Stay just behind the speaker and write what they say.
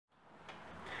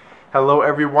Hello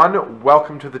everyone,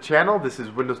 welcome to the channel. This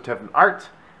is Windows 10 Art.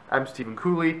 I'm Stephen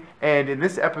Cooley, and in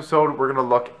this episode we're going to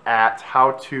look at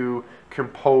how to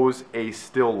compose a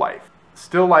still life.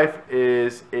 Still life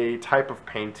is a type of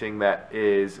painting that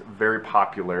is very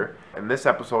popular. In this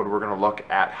episode we're going to look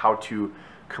at how to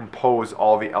compose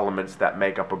all the elements that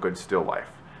make up a good still life.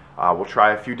 We'll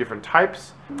try a few different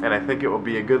types, and I think it will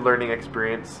be a good learning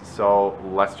experience, so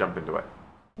let's jump into it.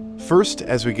 First,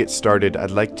 as we get started, I'd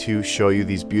like to show you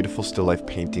these beautiful still life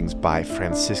paintings by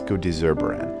Francisco de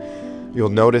Zurbarán. You'll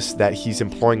notice that he's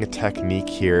employing a technique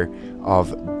here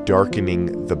of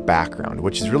darkening the background,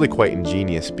 which is really quite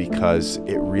ingenious because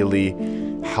it really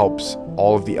helps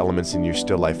all of the elements in your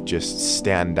still life just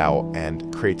stand out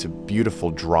and creates a beautiful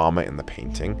drama in the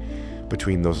painting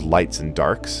between those lights and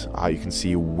darks. You can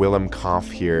see Willem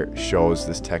Kampf here shows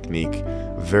this technique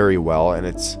very well, and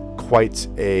it's quite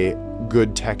a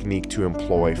good technique to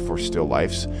employ for still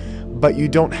lifes, but you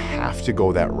don't have to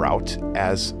go that route,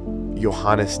 as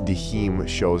Johannes de Heem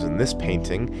shows in this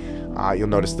painting. You'll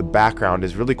notice the background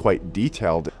is really quite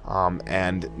detailed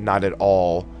and not at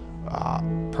all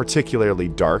particularly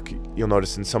dark. You'll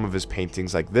notice in some of his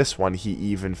paintings, like this one, he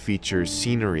even features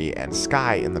scenery and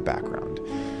sky in the background.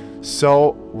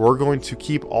 So we're going to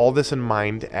keep all this in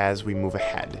mind as we move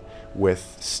ahead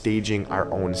with staging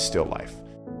our own still life.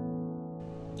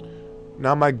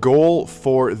 Now, my goal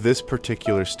for this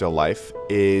particular still life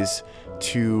is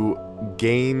to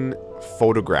gain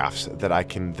photographs that I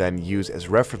can then use as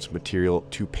reference material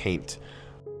to paint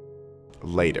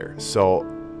later. So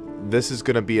this is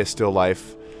going to be a still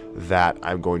life that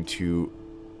I'm going to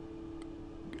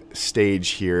stage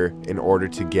here in order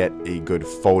to get a good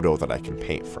photo that I can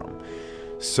paint from.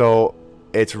 So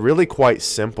it's really quite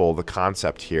simple, the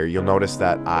concept here. You'll notice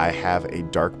that I have a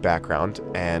dark background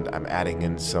and I'm adding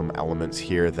in some elements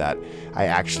here that I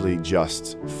actually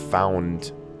just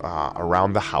found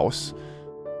around the house.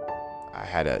 I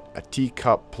had a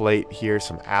teacup plate here,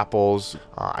 some apples.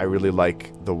 I really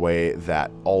like the way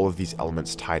that all of these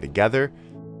elements tie together.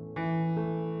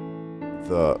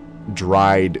 The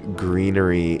dried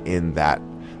greenery in that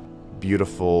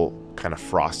beautiful kind of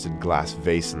frosted glass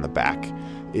vase in the back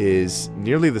is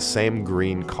nearly the same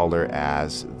green color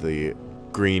as the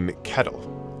green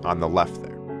kettle on the left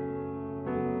there.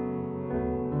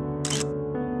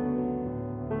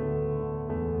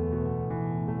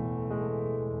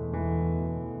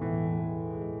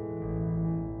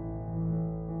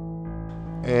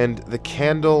 And the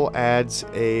candle adds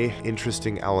a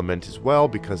interesting element as well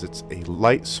because it's a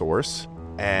light source,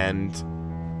 and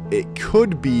it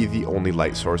could be the only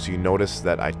light source. You notice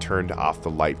that I turned off the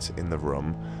lights in the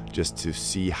room just to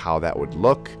see how that would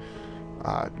look.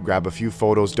 Grab a few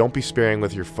photos. Don't be sparing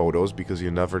with your photos because you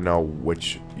never know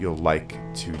which you'll like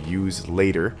to use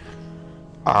later.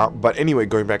 But anyway,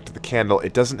 going back to the candle,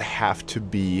 it doesn't have to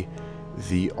be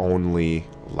the only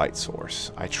light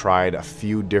source. I tried a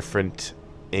few different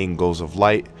angles of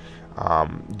light.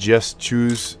 Just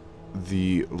choose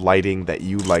the lighting that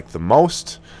you like the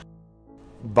most.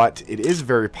 But it is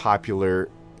very popular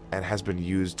and has been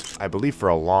used, I believe, for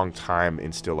a long time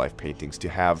in still life paintings to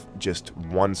have just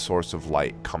one source of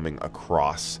light coming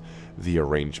across the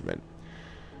arrangement.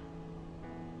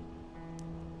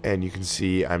 And you can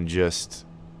see I'm just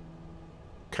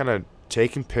kind of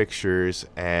taking pictures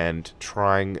and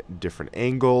trying different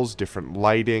angles, different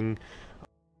lighting,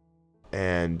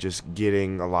 and just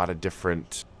getting a lot of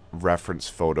different reference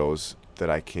photos that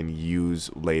I can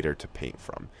use later to paint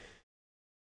from.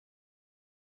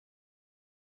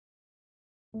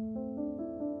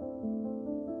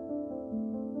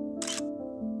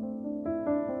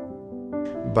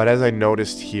 But as I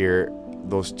noticed here,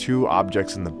 those two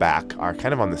objects in the back are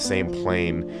kind of on the same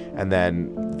plane, and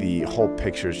then the whole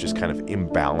picture is just kind of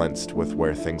imbalanced with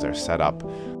where things are set up.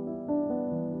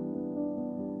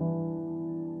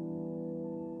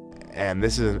 And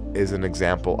this is an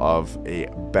example of a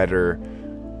better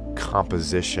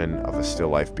composition of a still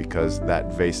life because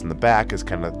that vase in the back is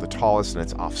kind of the tallest and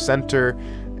it's off center,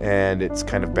 and it's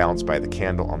kind of balanced by the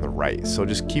candle on the right. So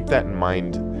just keep that in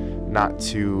mind, not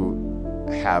to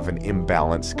have an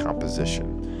imbalanced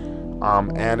composition.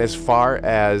 And as far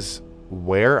as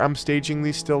where I'm staging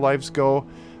these still lives go,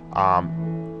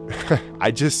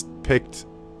 I just picked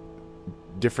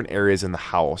different areas in the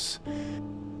house.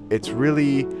 It's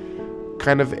really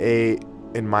kind of a,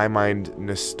 in my mind,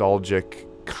 nostalgic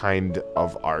kind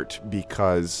of art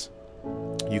because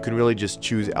you can really just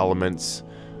choose elements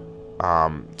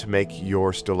to make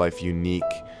your still life unique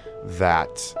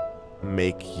that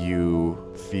make you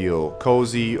feel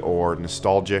cozy or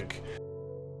nostalgic.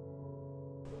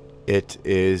 It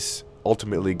is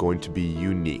ultimately going to be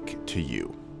unique to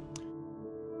you.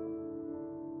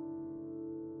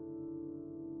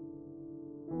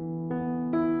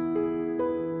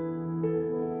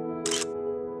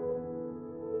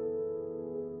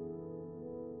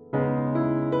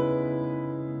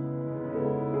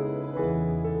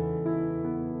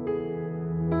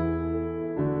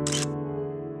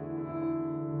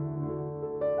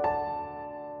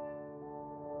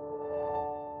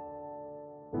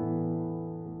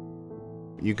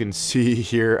 you can see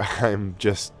here I'm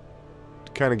just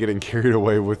kind of getting carried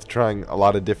away with trying a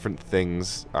lot of different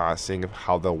things, seeing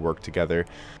how they'll work together.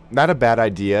 Not a bad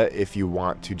idea if you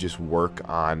want to just work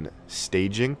on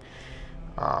staging.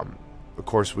 Of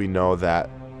course, we know that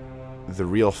the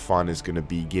real fun is going to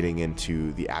be getting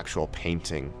into the actual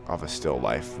painting of a still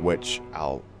life, which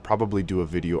I'll probably do a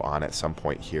video on at some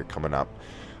point here coming up.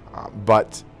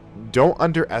 But don't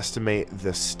underestimate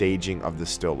the staging of the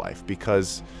still life,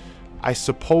 because I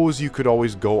suppose you could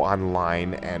always go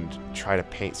online and try to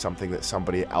paint something that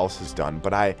somebody else has done,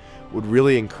 but I would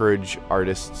really encourage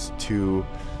artists to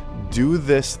do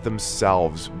this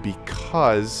themselves,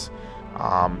 because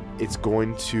it's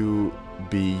going to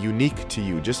be unique to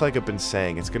you. Just like I've been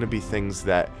saying, it's going to be things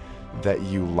that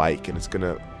you like, and it's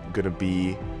going to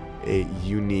be a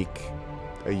unique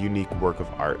work of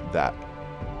art that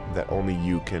only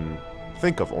you can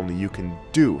think of, only you can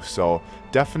do. So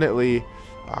definitely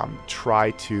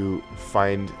try to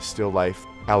find still life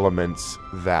elements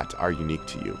that are unique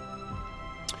to you.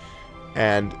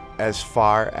 And as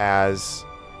far as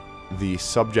the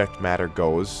subject matter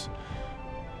goes,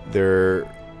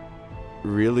 there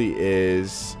really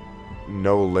is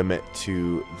no limit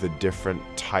to the different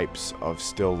types of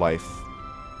still life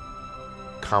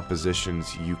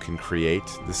compositions you can create.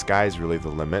 The sky is really the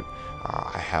limit.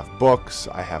 I have books,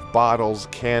 I have bottles,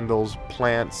 candles,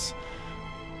 plants,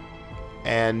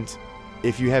 and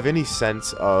if you have any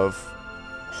sense of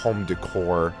home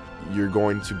decor, you're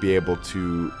going to be able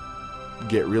to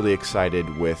get really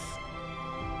excited with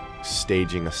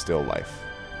staging a still life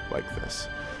like this.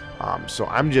 So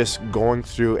I'm just going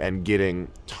through and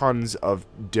getting tons of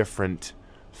different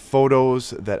photos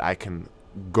that I can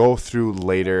go through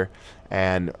later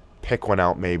and pick one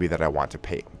out maybe that I want to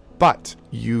paint. But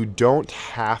you don't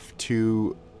have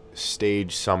to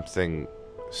stage something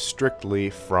strictly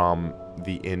from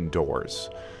the indoors.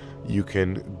 You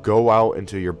can go out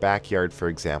into your backyard, for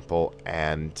example,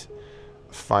 and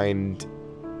find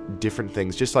different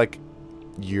things, just like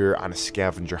you're on a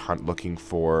scavenger hunt looking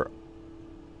for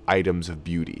items of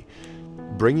beauty.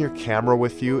 Bring your camera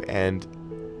with you and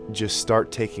just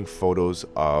start taking photos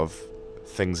of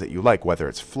things that you like, whether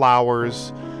it's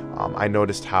flowers. I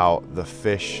noticed how the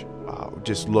fish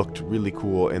just looked really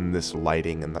cool in this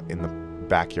lighting in the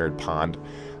backyard pond.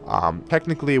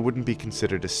 Technically, it wouldn't be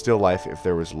considered a still life if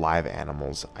there was live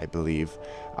animals, I believe,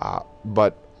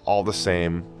 but all the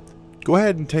same, go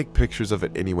ahead and take pictures of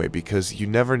it anyway, because you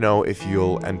never know if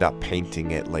you'll end up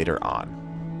painting it later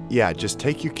on. Yeah, just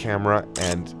take your camera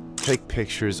and take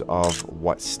pictures of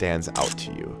what stands out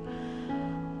to you.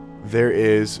 There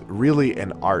is really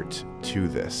an art to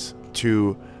this,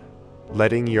 to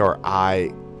letting your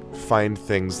eye find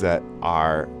things that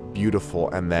are beautiful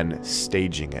and then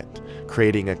staging it,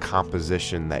 creating a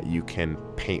composition that you can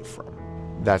paint from.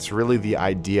 That's really the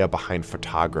idea behind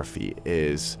photography,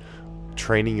 is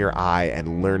training your eye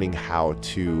and learning how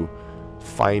to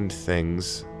find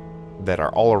things that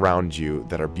are all around you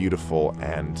that are beautiful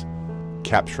and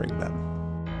capturing them.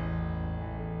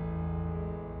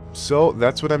 So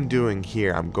that's what I'm doing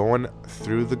here. I'm going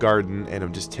through the garden and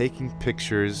I'm just taking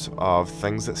pictures of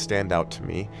things that stand out to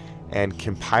me and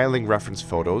compiling reference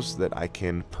photos that I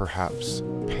can perhaps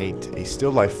paint a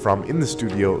still life from in the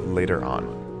studio later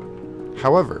on.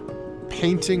 However,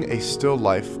 painting a still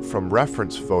life from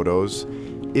reference photos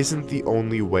isn't the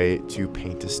only way to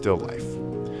paint a still life.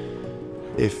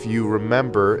 If you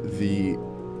remember the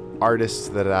artists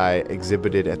that I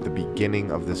exhibited at the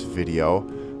beginning of this video,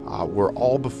 were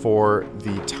all before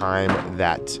the time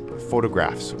that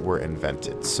photographs were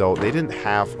invented. So they didn't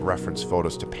have reference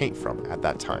photos to paint from at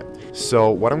that time.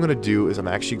 So what I'm going to do is I'm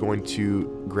actually going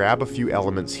to grab a few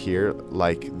elements here,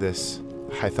 like this.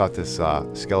 I thought this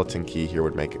skeleton key here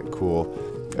would make a cool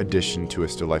addition to a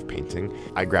still life painting.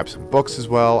 I grabbed some books as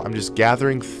well. I'm just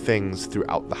gathering things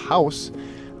throughout the house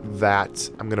that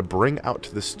I'm going to bring out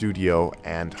to the studio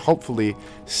and hopefully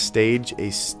stage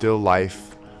a still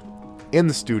life in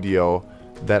the studio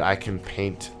that I can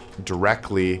paint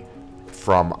directly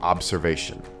from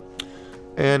observation.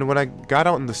 And when I got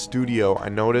out in the studio,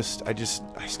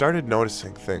 I started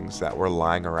noticing things that were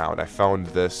lying around. I found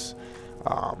this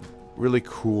really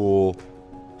cool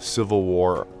Civil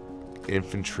War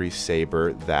infantry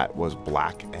saber that was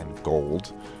black and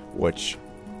gold, which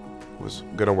was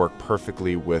gonna work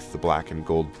perfectly with the black and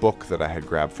gold book that I had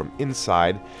grabbed from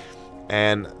inside.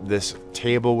 And this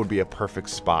table would be a perfect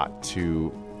spot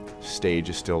to stage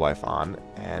a still life on,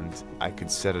 and I could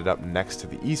set it up next to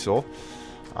the easel,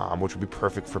 which would be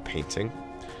perfect for painting.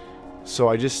 So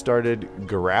I just started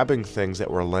grabbing things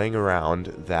that were laying around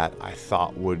that I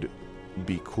thought would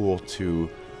be cool to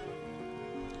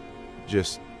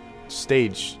just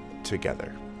staged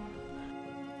together.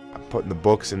 I'm putting the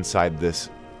books inside this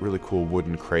really cool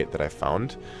wooden crate that I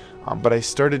found, but I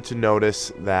started to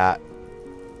notice that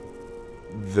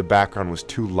the background was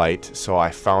too light, so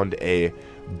I found a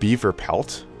beaver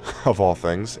pelt, of all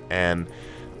things, and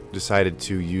decided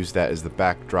to use that as the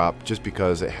backdrop just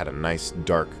because it had a nice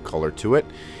dark color to it.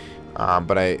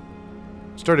 But I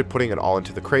started putting it all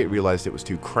into the crate, realized it was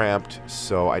too cramped,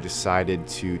 so I decided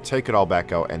to take it all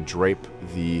back out and drape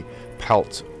the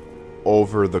pelt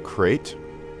over the crate.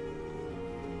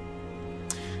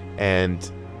 And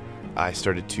I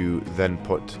started to then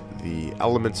put the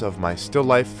elements of my still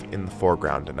life in the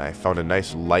foreground, and I found a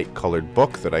nice light colored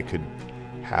book that I could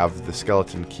have the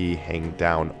skeleton key hang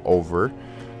down over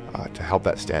to help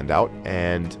that stand out.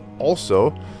 And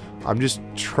also I'm just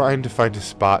trying to find a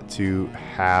spot to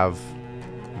have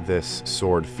this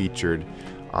sword featured.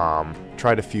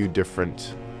 Tried a few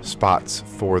different spots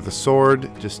for the sword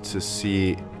just to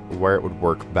see where it would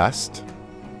work best.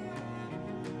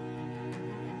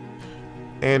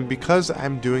 And because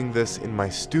I'm doing this in my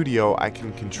studio, I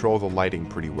can control the lighting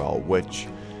pretty well, which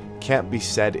can't be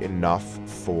said enough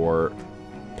for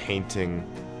painting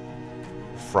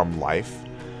from life,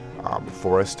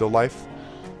 for a still life,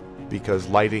 because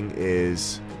lighting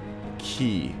is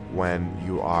key when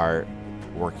you are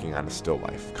working on a still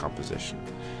life composition.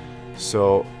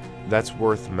 So that's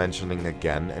worth mentioning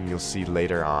again, and you'll see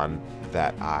later on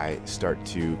that I start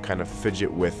to kind of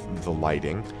fidget with the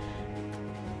lighting,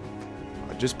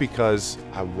 just because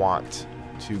I want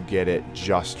to get it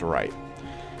just right.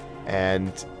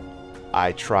 And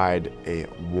I tried a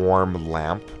warm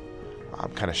lamp,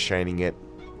 kind of shining it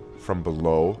from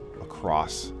below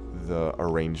across the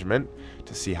arrangement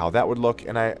to see how that would look.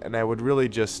 And I would really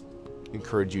just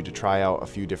encourage you to try out a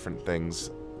few different things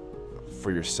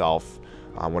for yourself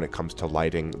when it comes to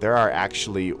lighting. There are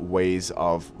actually ways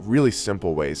of, really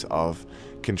simple ways of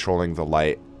controlling the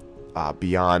light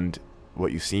beyond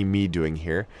what you see me doing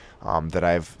here, that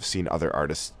I've seen other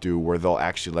artists do, where they'll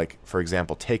actually, like, for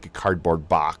example, take a cardboard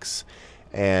box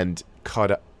and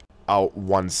cut out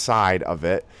one side of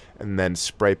it and then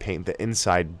spray paint the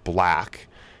inside black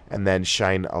and then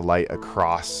shine a light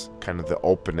across kind of the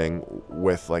opening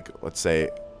with, like, let's say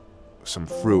some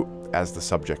fruit as the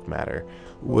subject matter,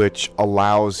 which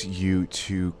allows you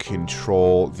to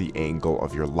control the angle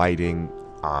of your lighting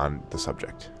on the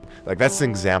subject. Like, that's an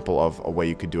example of a way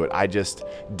you could do it. I just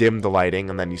dimmed the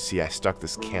lighting, and then you see I stuck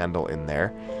this candle in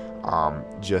there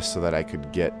just so that I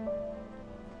could get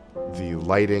the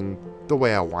lighting the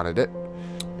way I wanted it.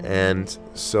 And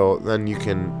so then you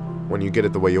can, when you get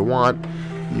it the way you want,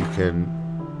 you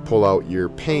can pull out your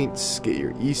paints, get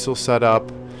your easel set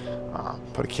up,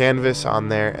 put a canvas on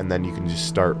there, and then you can just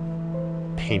start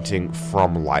painting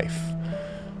from life,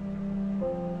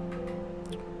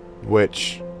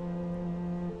 which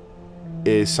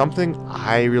is something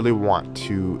I really want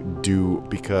to do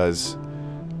because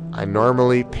I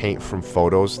normally paint from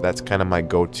photos. That's kind of my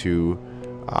go-to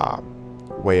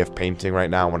way of painting right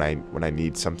now when I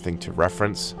need something to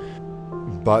reference.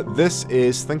 But this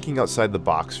is thinking outside the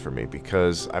box for me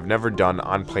because I've never done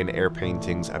on plein air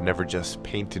paintings. I've never just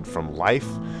painted from life,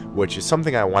 which is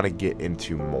something I want to get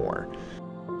into more.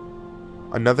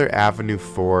 Another avenue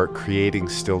for creating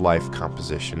still life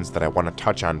compositions that I want to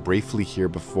touch on briefly here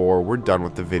before we're done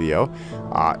with the video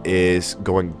is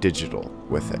going digital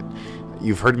with it.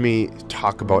 You've heard me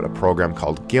talk about a program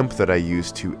called GIMP that I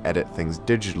use to edit things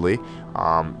digitally,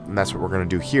 and that's what we're going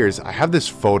to do here. Is I have this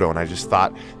photo, and I just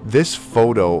thought this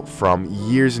photo from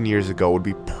years and years ago would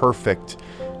be perfect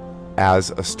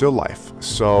as a still life.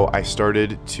 So I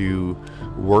started to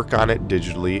work on it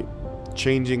digitally,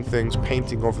 changing things,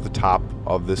 painting over the top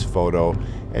of this photo,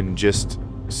 and just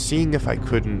seeing if I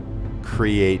couldn't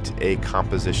create a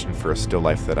composition for a still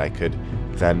life that I could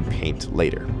then paint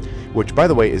later. Which, by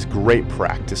the way, is great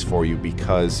practice for you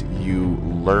because you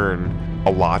learn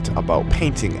a lot about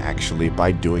painting actually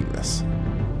by doing this.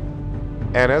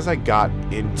 And as I got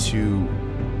into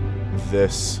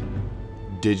this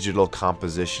digital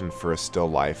composition for a still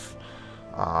life,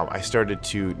 I started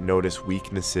to notice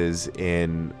weaknesses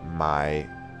in my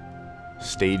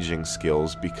staging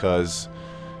skills because,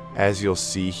 as you'll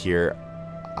see here,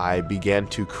 I began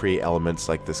to create elements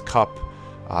like this cup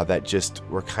that just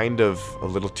were kind of a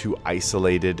little too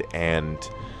isolated and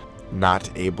not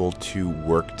able to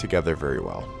work together very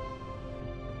well.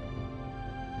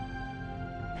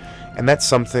 And that's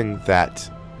something that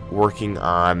working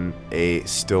on a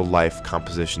still life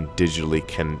composition digitally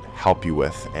can help you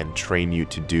with and train you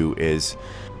to do, is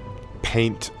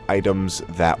paint items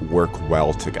that work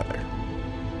well together.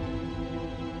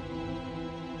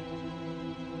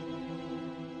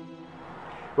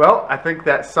 Well, I think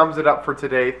that sums it up for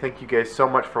today. Thank you guys so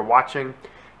much for watching.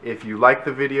 If you like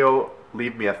the video,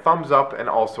 leave me a thumbs up and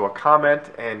also a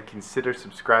comment, and consider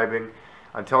subscribing.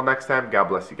 Until next time, God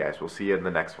bless you guys. We'll see you in the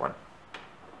next one.